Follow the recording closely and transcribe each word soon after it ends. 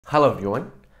Hello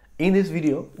everyone. In this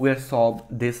video, we have solved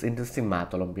this interesting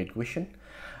math Olympiad question.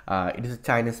 It is a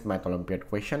Chinese math Olympiad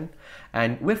question,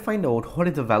 and we'll find out what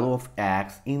is the value of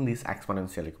x in this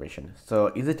exponential equation. So,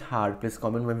 is it hard? Please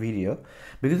comment my video.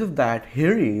 Because of that,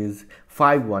 here is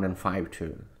 5, 1 and 5,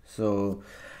 2. So,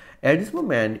 at this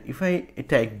moment, if I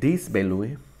take this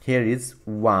value, here is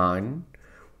 1,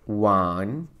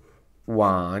 1,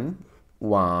 1,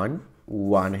 1,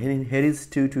 1, and here is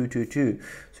 2, 2, 2, 2.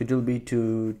 So it will be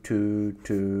 2, 2,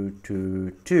 2,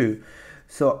 2, 2.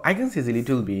 So I can say it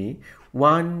will be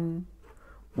 1,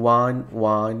 1,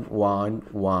 1, 1,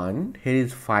 1. Here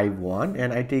is 5, 1,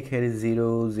 and I take here is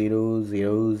 0, 0,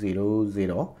 0, 0,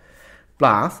 0.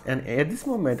 Plus, and at this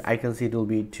moment I can see it will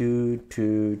be 2,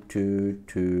 2, 2,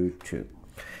 2, 2.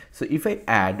 So if I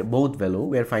add both value,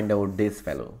 we'll find out this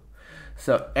value.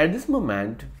 So at this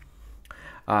moment,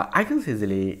 I can see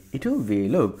easily it will be,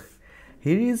 look,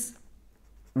 here is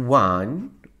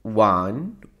 1,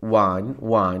 1, 1,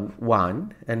 1,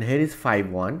 1, and here is 5,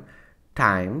 1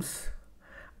 times,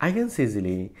 I can see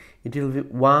easily it will be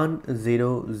 1,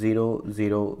 0, 0,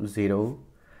 0, 0,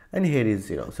 and here is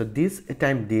 0. So this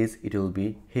time this it will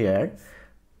be here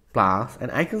plus,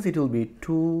 and I can see it will be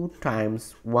 2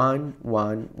 times 1,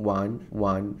 1, 1,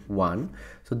 1, 1.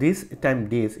 So this time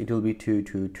this it will be 2,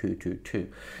 2, 2, 2, 2.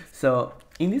 So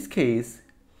in this case,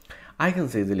 I can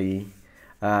say easily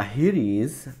here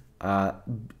is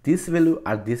this value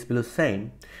or this value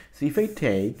same. So if I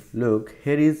take, look,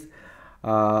 here is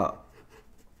 1,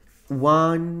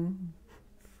 1,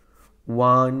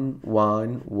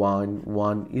 1, 1,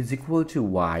 1 is equal to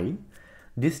y.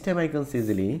 This time I can say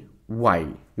easily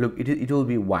y. Look, it will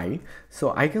be y.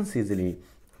 So I can say easily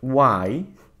y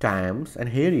times, and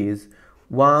here is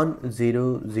 1,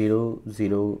 0, 0,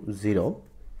 0, 0,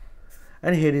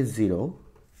 and here is 0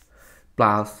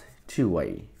 plus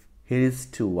 2y. Here is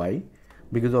 2y.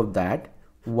 Because of that,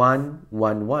 1,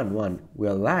 1, 1, 1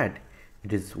 will add,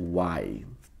 it is y.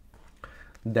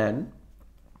 Then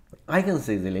I can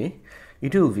say easily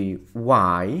it will be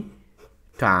y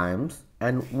times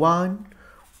and 1,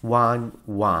 1,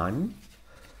 1.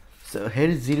 So here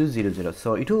is 0, 0, 0.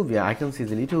 So it will be, I can see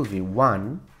easily it will be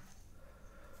 1.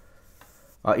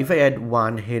 If I add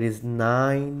 1, here is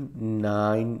 9,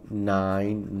 9,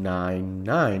 9, 9,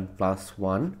 9 plus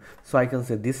 1. So I can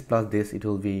say this plus this, it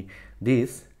will be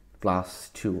this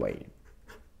plus 2y.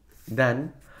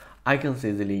 Then I can say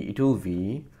easily it will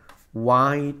be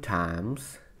y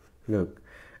times, look,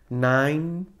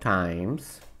 9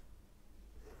 times,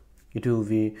 it will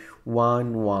be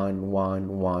 1, 1, 1,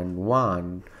 1,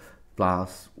 1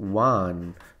 plus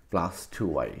 1 plus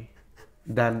 2y.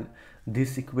 Then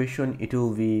this equation it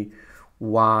will be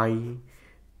y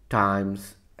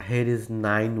times, here is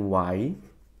 9y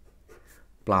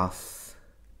plus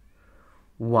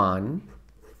 1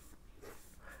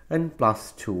 and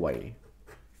plus 2y.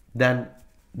 Then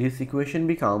this equation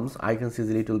becomes, I can see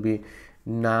that it will be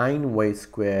 9y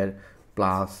square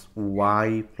plus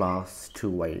y plus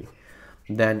 2y.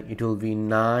 Then it will be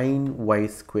 9y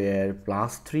square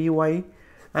plus 3y.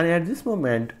 And at this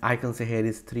moment, I can say here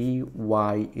is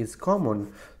 3y is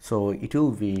common. So it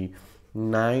will be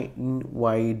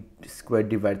 9y squared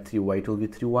divided 3y. It will be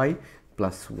 3y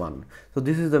plus 1. So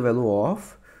this is the value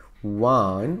of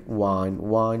 1, 1,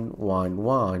 1, 1,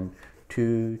 1,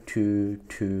 2, 2,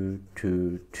 2,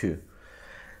 2, 2.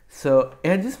 So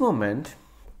at this moment,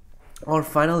 our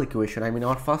final equation, I mean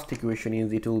our first equation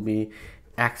is, it will be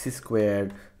x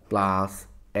squared plus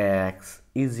x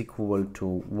is equal to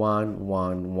 1,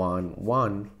 1, 1,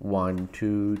 1, 1,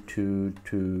 2, 2,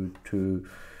 2, 2,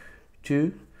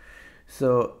 2.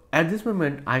 So at this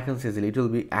moment, I can say that it will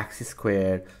be x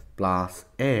squared plus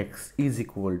x is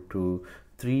equal to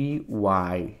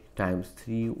 3y times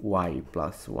 3y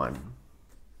plus 1.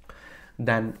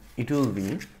 Then it will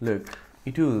be, look,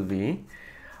 it will be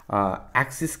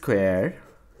x squared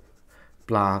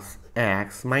plus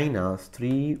x minus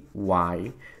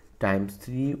 3y times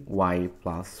 3y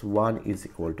plus 1 is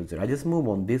equal to 0. I just move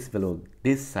on this value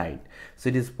this side, so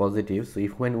it is positive. So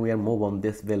if when we are move on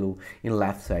this value in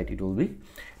left side, it will be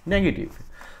negative.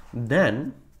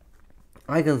 Then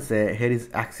I can say here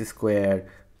is x squared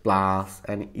plus,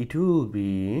 and it will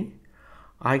be,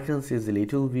 I can say easily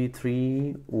it will be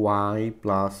 3y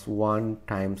plus 1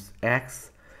 times x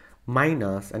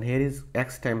minus, and here is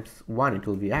x times 1, it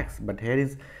will be x, but here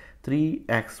is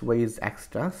 3xy is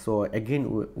extra, so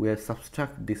again we are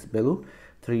subtract this value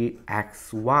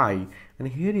 3xy, and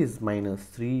here is minus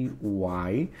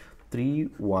 3y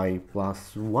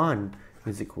plus 1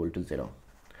 is equal to 0.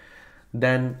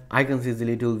 Then I can see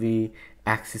easily it will be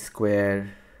x squared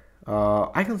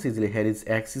I can see easily here is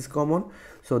x is common,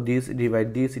 so this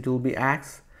divide this, it will be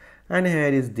x, and here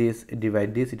is this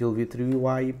divide this, it will be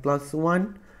 3y plus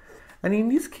 1. And in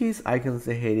this case I can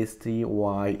say here is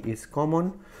 3y is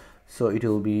common, so it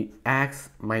will be x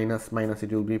minus minus,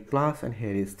 it will be plus, and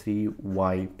here is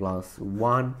 3y plus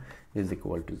 1 is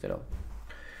equal to 0.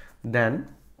 Then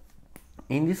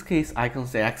in this case I can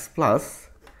say x plus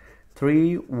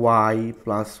 3y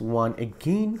plus 1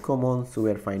 again common, so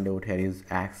we'll find out here is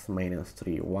x minus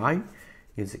 3y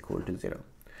is equal to 0.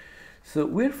 So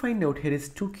we'll find out here is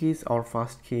two cases. Our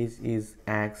first case is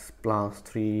x plus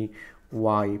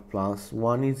 3y plus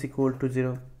 1 is equal to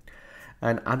 0,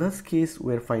 and others case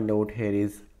we'll find out here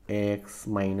is x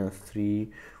minus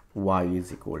 3y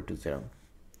is equal to 0.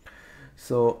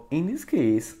 So in this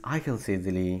case I can say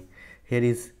easily here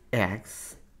is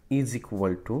x is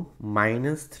equal to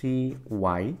minus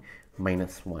 3y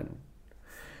minus 1.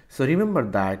 So remember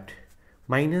that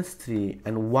minus 3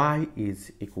 and y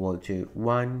is equal to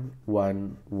 1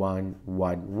 1 1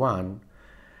 1 1,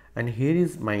 and here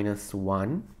is minus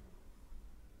 1.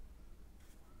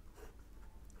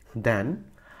 Then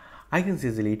I can say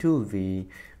easily it will be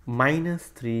minus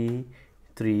 3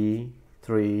 3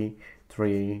 3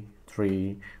 3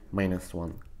 3 minus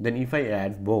 1. Then if I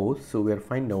add both, so we'll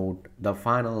find out the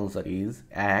final answer is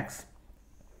x,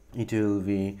 it will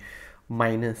be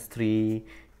minus 3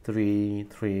 3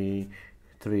 3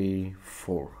 3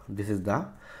 4. This is the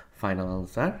final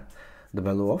answer, the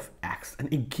value of x.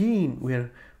 And again we'll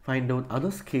find out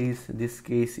others case. This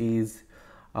case is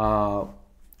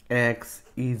x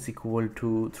is equal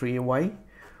to 3y,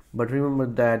 but remember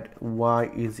that y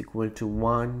is equal to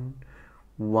 1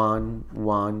 1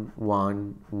 1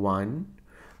 1 1.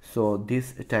 So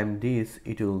this time this,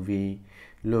 it will be,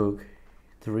 look,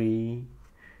 3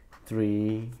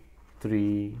 3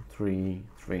 3 3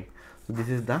 3. So this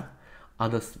is the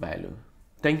others value.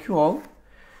 Thank you all.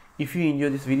 If you enjoy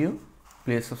this video,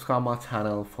 please subscribe my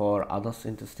channel for others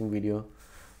interesting video.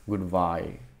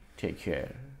 Goodbye, take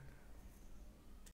care.